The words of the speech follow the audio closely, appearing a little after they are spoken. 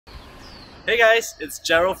Hey guys, it's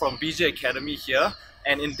Gerald from BJ Academy here,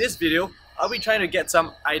 and in this video, I'll be trying to get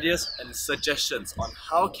some ideas and suggestions on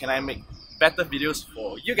how can I make better videos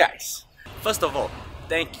for you guys. First of all,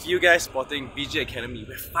 thank you guys for supporting BJ Academy.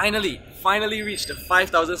 We finally reached the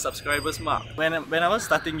 5,000 subscribers mark. When I was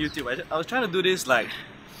starting YouTube, I was trying to do this like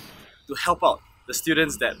to help out the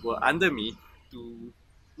students that were under me to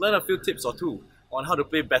learn a few tips or two on how to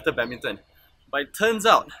play better badminton. But it turns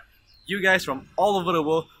out you guys from all over the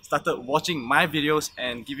world started watching my videos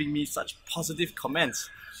and giving me such positive comments.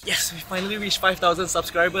 Yes, we finally reached 5,000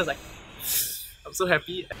 subscribers. I'm so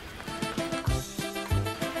happy. I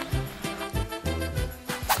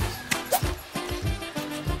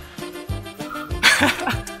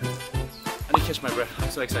need to catch my breath. I'm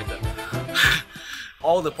so excited.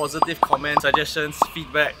 All the positive comments, suggestions,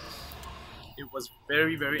 feedback, it was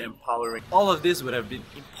very empowering. All of this would have been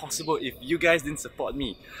impossible if you guys didn't support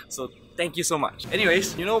me. So thank you so much.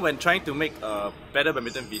 Anyways, you know, when trying to make better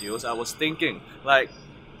badminton videos, I was thinking, like,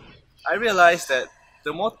 I realized that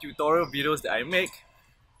the more tutorial videos that I make,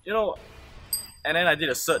 you know, and then I did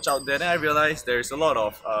a search out there, and I realized there's a lot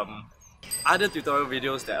of other tutorial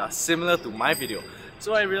videos that are similar to my video.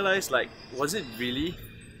 So I realized, like, was it really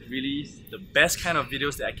the best kind of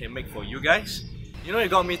videos that I can make for you guys? You know, it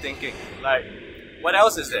got me thinking, like, what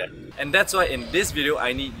else is there? And that's why in this video,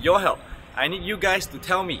 I need your help. I need you guys to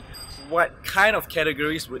tell me what kind of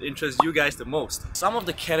categories would interest you guys the most. Some of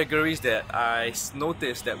the categories that I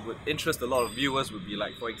noticed that would interest a lot of viewers would be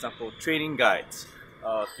like, for example, training guides,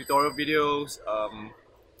 tutorial videos,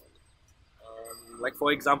 like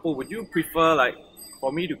for example, would you prefer like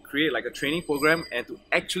for me to create like a training program and to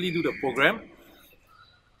actually do the program?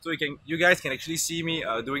 So you guys can actually see me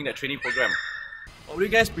doing that training program. Or would you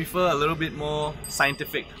guys prefer a little bit more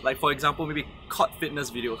scientific? Like for example, maybe court fitness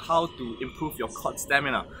video, how to improve your court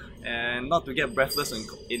stamina and not to get breathless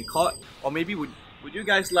in court? Or maybe would you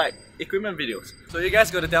guys like equipment videos? So you guys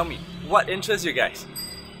gotta tell me what interests you guys.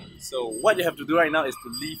 So what you have to do right now is to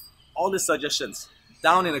leave all the suggestions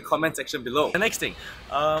down in the comment section below. The next thing,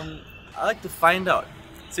 I'd like to find out,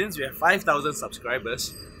 since we have 5,000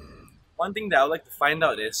 subscribers, one thing that I'd like to find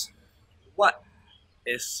out is, what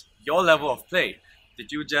is your level of play?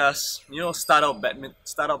 Did you just, you know, start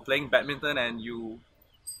out playing badminton and you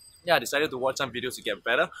decided to watch some videos to get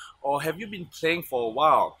better? Or have you been playing for a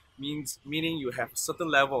while, meaning you have a certain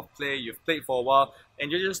level of play, you've played for a while and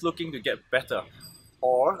you're just looking to get better?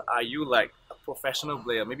 Or are you like a professional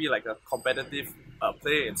player, maybe like a competitive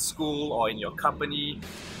player in school or in your company?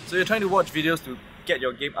 So you're trying to watch videos to get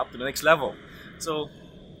your game up to the next level. So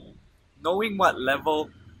knowing what level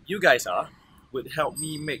you guys are would help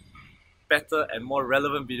me make better and more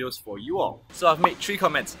relevant videos for you all. So I've made 3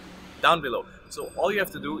 comments down below. So all you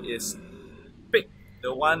have to do is pick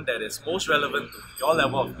the one that is most relevant to your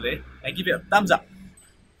level of play and give it a thumbs up.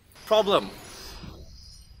 Problem: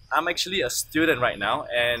 I'm actually a student right now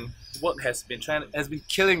and work has been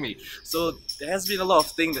killing me. So there has been a lot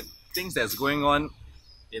of things that's going on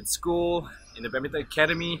in school, in the badminton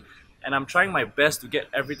academy, and I'm trying my best to get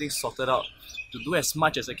everything sorted out, to do as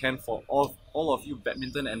much as I can for all of you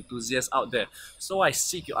badminton enthusiasts out there. So I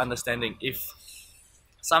seek your understanding if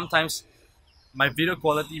sometimes my video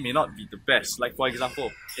quality may not be the best. Like for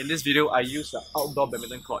example, in this video I used the outdoor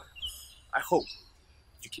badminton court. I hope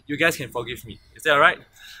you guys can forgive me. Is that alright?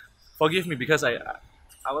 Forgive me, because I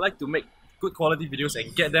would like to make good quality videos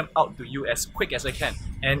and get them out to you as quick as I can.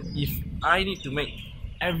 And if I need to make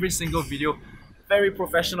every single video very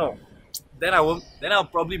professional, then I'll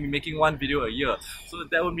probably be making 1 video a year. So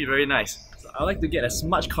that would be very nice. So I like to get as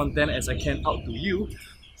much content as I can out to you.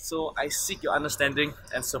 So I seek your understanding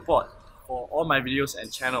and support for all my videos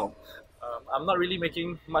and channel. I'm not really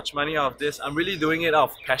making much money out of this. I'm really doing it out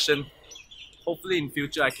of passion. Hopefully in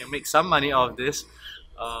future I can make some money out of this.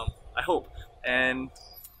 I hope.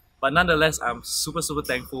 But nonetheless, I'm super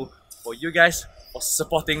thankful for you guys for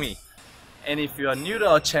supporting me. And if you are new to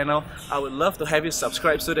our channel, I would love to have you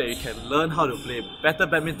subscribe so that you can learn how to play better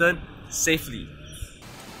badminton safely.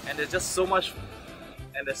 And there's just so much,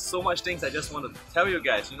 things I just want to tell you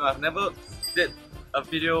guys. You know, I've never did a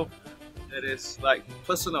video that is like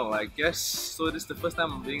personal, I guess. So this is the first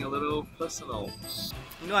time I'm being a little personal.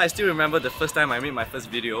 You know, I still remember the first time I made my first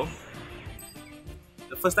video.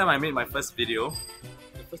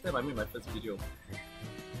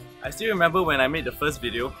 I still remember when I made the first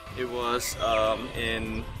video. It was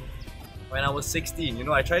when I was 16. You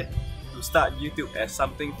know, I tried to start YouTube as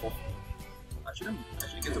something for... I shouldn't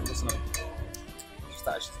actually get so personal.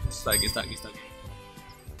 Start again.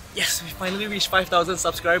 Yes, we finally reached 5,000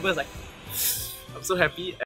 subscribers. I'm so happy.